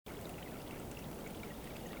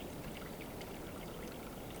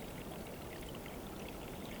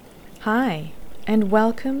Hi, and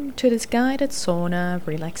welcome to this guided sauna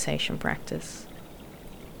relaxation practice.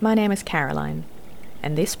 My name is Caroline,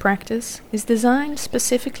 and this practice is designed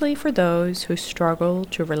specifically for those who struggle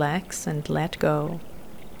to relax and let go.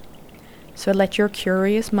 So let your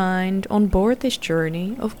curious mind on board this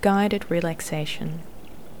journey of guided relaxation.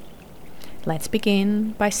 Let's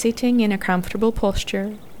begin by sitting in a comfortable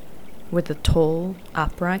posture with a tall,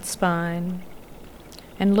 upright spine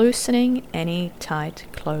and loosening any tight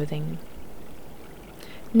clothing.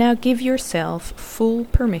 Now give yourself full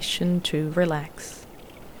permission to relax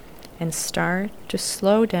and start to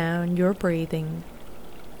slow down your breathing.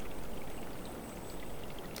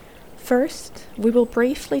 First, we will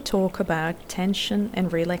briefly talk about tension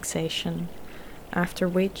and relaxation, after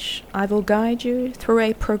which I will guide you through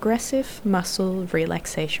a progressive muscle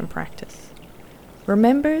relaxation practice.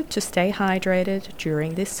 Remember to stay hydrated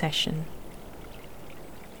during this session.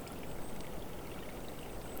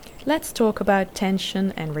 Let's talk about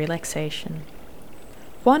tension and relaxation.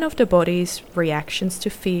 One of the body's reactions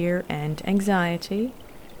to fear and anxiety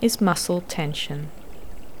is muscle tension.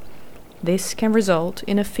 This can result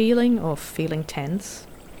in a feeling of feeling tense,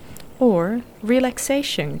 or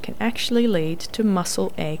relaxation can actually lead to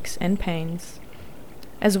muscle aches and pains,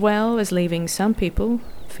 as well as leaving some people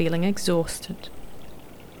feeling exhausted.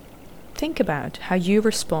 Think about how you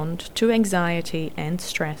respond to anxiety and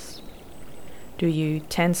stress. Do you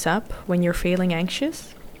tense up when you're feeling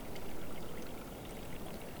anxious?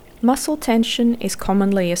 Muscle tension is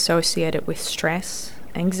commonly associated with stress,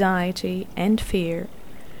 anxiety, and fear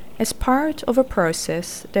as part of a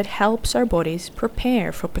process that helps our bodies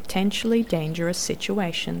prepare for potentially dangerous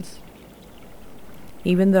situations.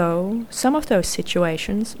 Even though some of those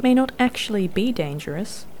situations may not actually be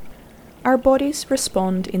dangerous, our bodies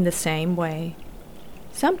respond in the same way.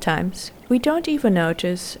 Sometimes we don't even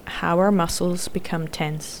notice how our muscles become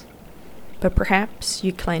tense, but perhaps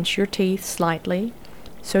you clench your teeth slightly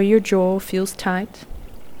so your jaw feels tight,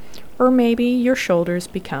 or maybe your shoulders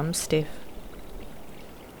become stiff.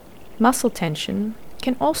 Muscle tension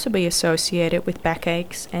can also be associated with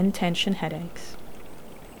backaches and tension headaches.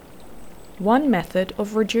 One method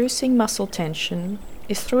of reducing muscle tension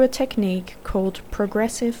is through a technique called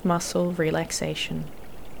progressive muscle relaxation.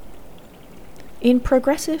 In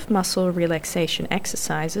progressive muscle relaxation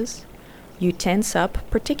exercises, you tense up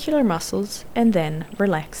particular muscles and then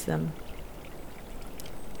relax them.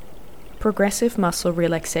 Progressive muscle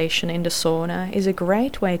relaxation in the sauna is a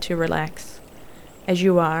great way to relax, as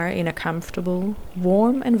you are in a comfortable,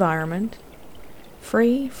 warm environment,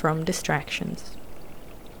 free from distractions.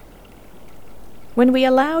 When we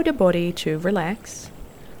allow the body to relax,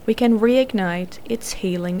 we can reignite its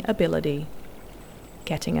healing ability,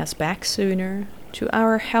 getting us back sooner to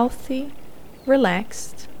our healthy,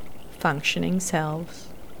 relaxed, functioning selves.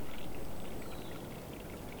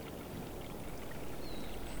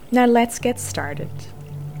 Now let's get started.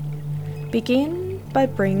 Begin by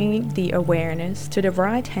bringing the awareness to the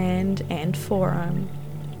right hand and forearm.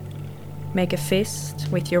 Make a fist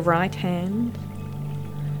with your right hand,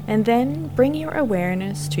 and then bring your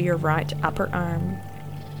awareness to your right upper arm.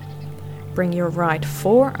 Bring your right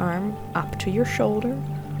forearm up to your shoulder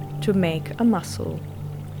to make a muscle.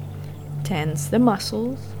 Tense the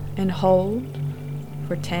muscles and hold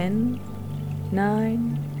for 10,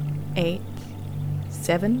 9, 8,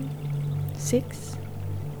 7, 6,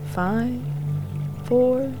 5,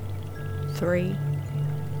 4, 3,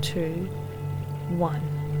 2,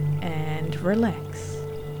 1, and relax.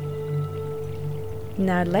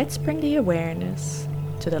 Now let's bring the awareness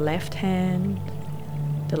to the left hand,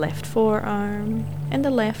 the left forearm, and the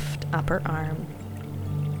left upper arm.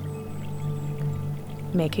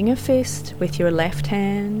 Making a fist with your left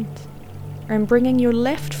hand and bringing your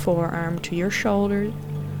left forearm to your shoulder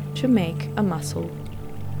to make a muscle.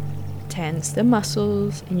 Tense the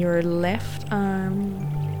muscles in your left arm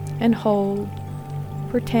and hold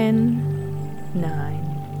for 10,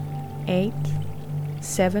 9, 8,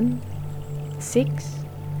 7, 6,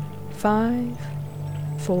 5,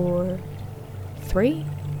 4, 3,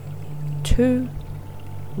 2,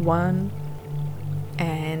 1,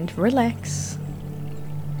 and relax.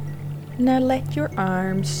 Now let your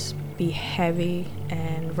arms be heavy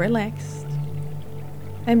and relaxed,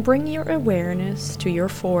 and bring your awareness to your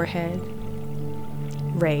forehead.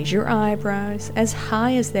 Raise your eyebrows as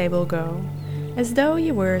high as they will go, as though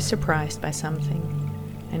you were surprised by something,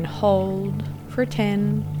 and hold for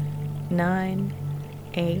 10, 9,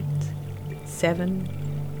 8, 7,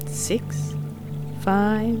 6,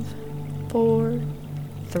 5, 4,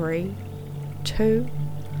 3, 2,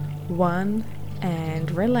 1,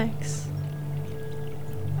 and relax.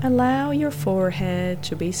 Allow your forehead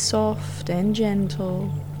to be soft and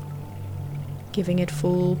gentle, giving it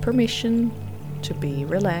full permission to be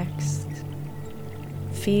relaxed.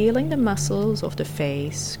 Feeling the muscles of the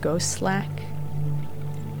face go slack.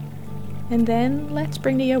 And then let's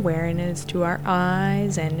bring the awareness to our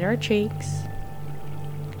eyes and our cheeks.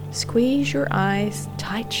 Squeeze your eyes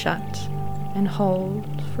tight shut and hold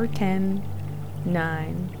for 10,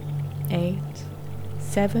 9, 8,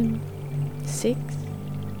 7, 6,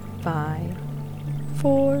 5,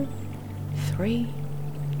 4, 3,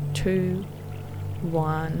 2,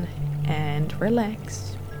 1, and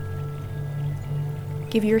relax.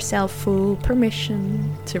 Give yourself full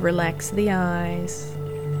permission to relax the eyes,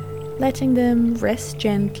 letting them rest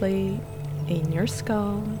gently in your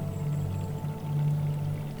skull.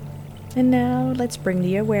 And now let's bring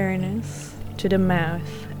the awareness to the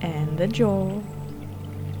mouth and the jaw.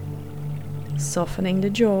 Softening the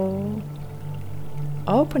jaw,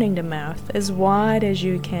 opening the mouth as wide as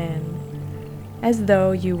you can, as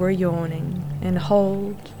though you were yawning, and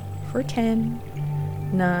hold for 10,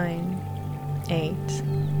 9,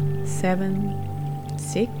 8, 7,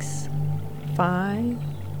 6, 5,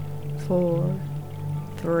 4,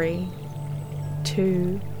 3,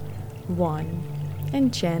 2, 1,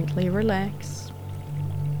 and gently relax.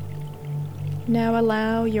 Now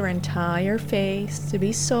allow your entire face to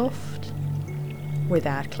be soft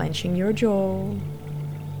without clenching your jaw,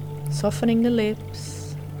 softening the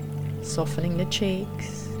lips, softening the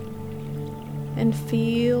cheeks, and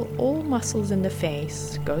feel all muscles in the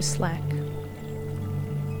face go slack.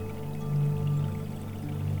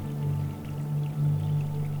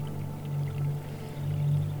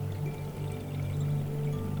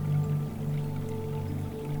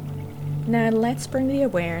 Now let's bring the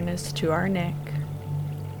awareness to our neck.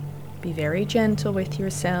 Be very gentle with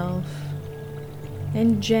yourself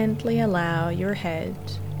and gently allow your head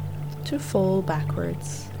to fall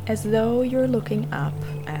backwards as though you're looking up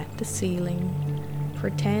at the ceiling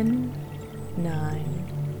for 10,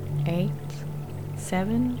 9, 8,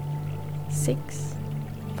 7, 6,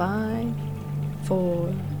 5,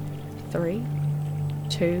 4, 3,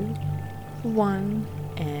 2, 1,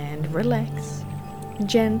 and relax.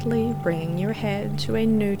 Gently bringing your head to a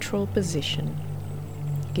neutral position,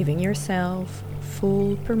 giving yourself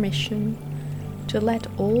full permission to let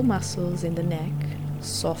all muscles in the neck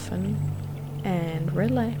soften and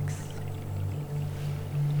relax.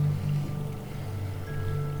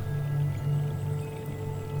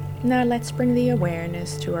 Now let's bring the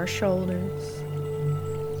awareness to our shoulders.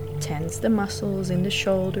 Tense the muscles in the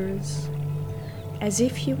shoulders as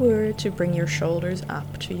if you were to bring your shoulders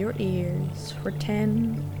up to your ears for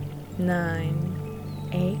 10,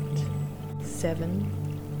 9, 8,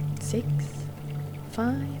 7, 6,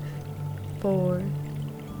 5, 4,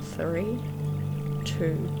 3,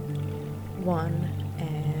 2, 1,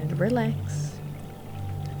 and relax.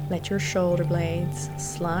 Let your shoulder blades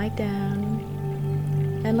slide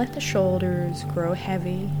down and let the shoulders grow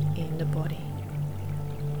heavy in the body.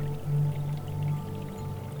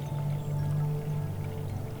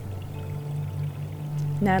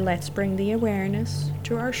 Now let's bring the awareness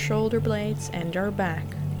to our shoulder blades and our back,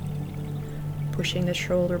 pushing the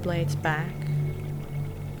shoulder blades back,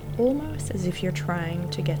 almost as if you're trying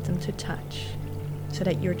to get them to touch, so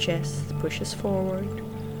that your chest pushes forward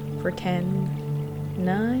for 10,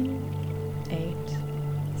 9,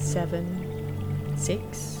 8, 7,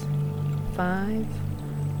 6, 5,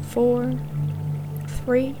 4,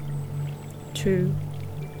 3, 2,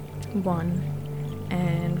 1,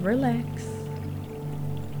 and relax.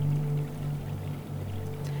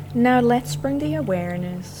 Now let's bring the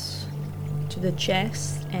awareness to the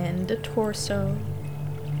chest and the torso.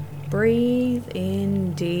 Breathe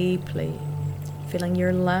in deeply, filling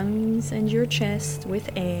your lungs and your chest with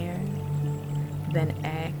air. Then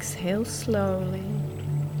exhale slowly.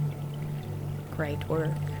 Great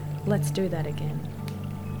work. Let's do that again.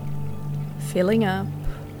 Filling up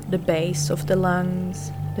the base of the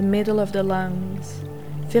lungs, the middle of the lungs,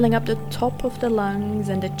 filling up the top of the lungs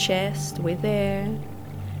and the chest with air.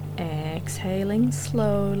 Exhaling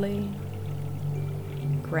slowly.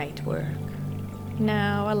 Great work.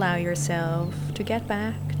 Now allow yourself to get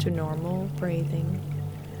back to normal breathing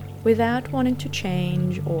without wanting to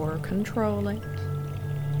change or control it.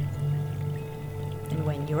 And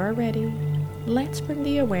when you are ready, let's bring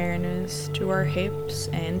the awareness to our hips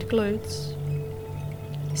and glutes.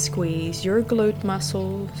 Squeeze your glute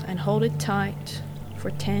muscles and hold it tight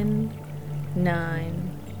for 10,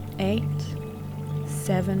 9, 8,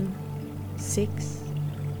 7, 6,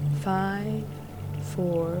 5,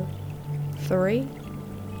 4, 3,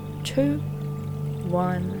 2,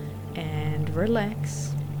 1, and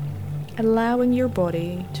relax. allowing your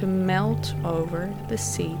body to melt over the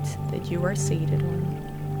seat that you are seated on.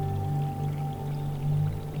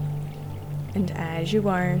 And as you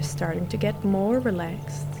are starting to get more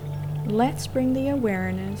relaxed, let's bring the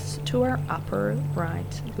awareness to our upper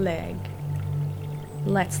right leg.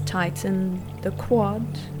 Let's tighten the quad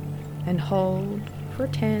and hold for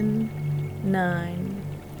 10, 9,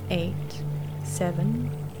 8,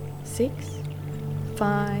 7, 6,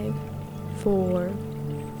 5, 4,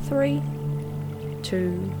 3,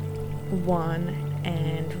 2, 1,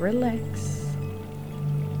 and relax.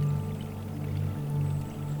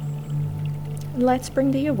 Let's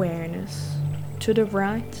bring the awareness to the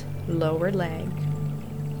right lower leg.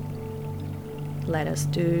 Let us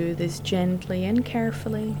do this gently and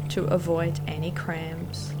carefully to avoid any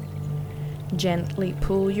cramps. Gently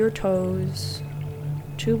pull your toes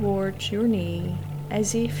towards your knee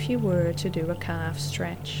as if you were to do a calf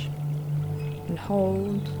stretch. And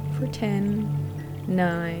hold for 10,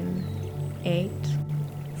 9, 8,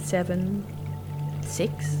 7,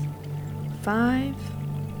 6, 5,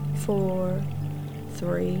 4,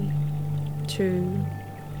 3, 2,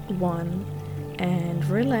 1, and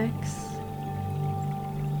relax.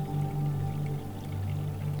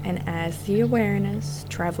 And as the awareness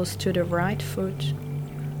travels to the right foot,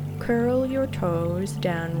 curl your toes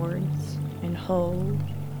downwards and hold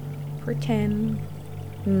for 10,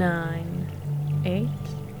 9, 8,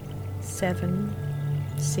 7,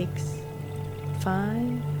 6,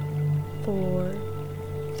 5, 4,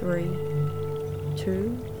 3, 2,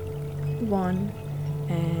 1,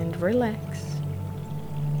 and relax.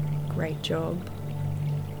 Great job.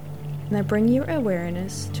 Now bring your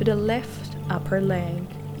awareness to the left upper leg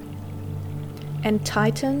and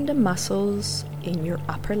tighten the muscles in your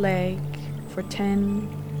upper leg for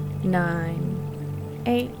 10, 9,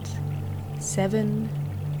 8, 7,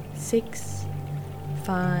 6,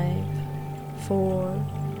 5, 4,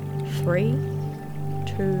 3,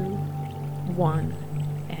 2, 1,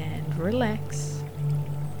 and relax.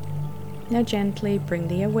 Now gently bring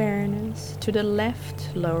the awareness to the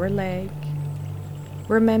left lower leg,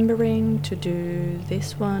 remembering to do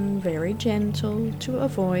this one very gentle to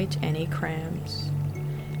avoid any cramps.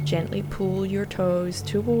 Gently pull your toes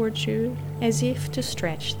towards you as if to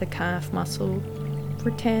stretch the calf muscle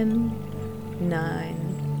for 10,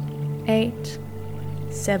 9, 8,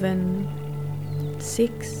 7,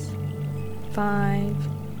 6, 5,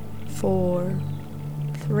 4,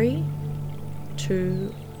 3,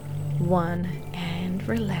 2, 1, and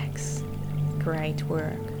relax. Great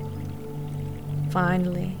work.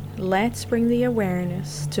 Finally, let's bring the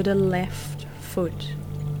awareness to the left foot.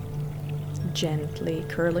 Gently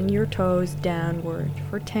curling your toes downward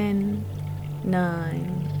for 10,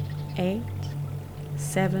 9, 8,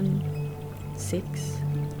 7, 6,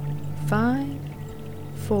 5,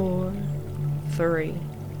 4, 3,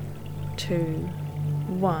 2,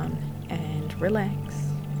 1, and relax.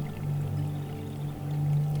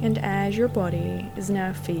 And as your body is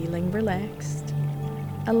now feeling relaxed,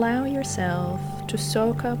 allow yourself to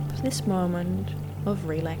soak up this moment of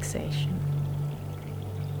relaxation.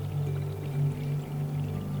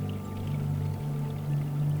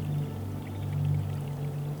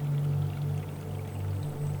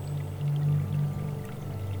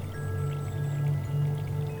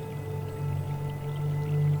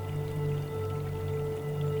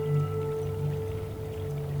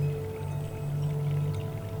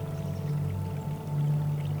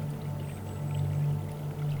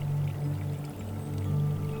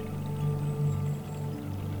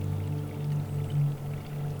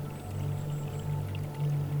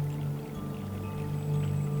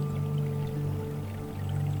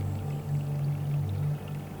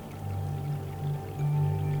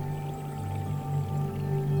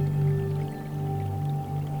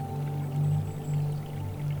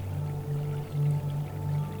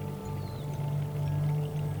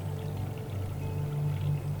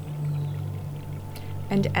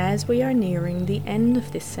 And as we are nearing the end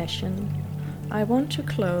of this session, I want to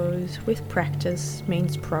close with practice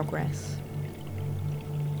means progress.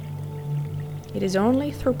 It is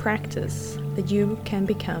only through practice that you can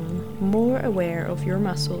become more aware of your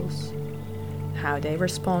muscles, how they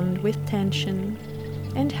respond with tension,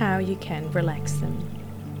 and how you can relax them.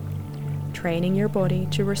 Training your body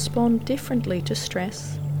to respond differently to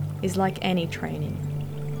stress is like any training.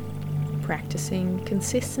 Practicing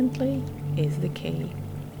consistently is the key.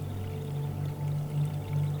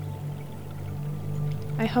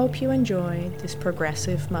 I hope you enjoyed this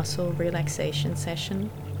progressive muscle relaxation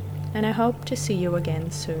session, and I hope to see you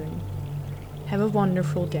again soon. Have a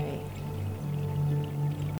wonderful day.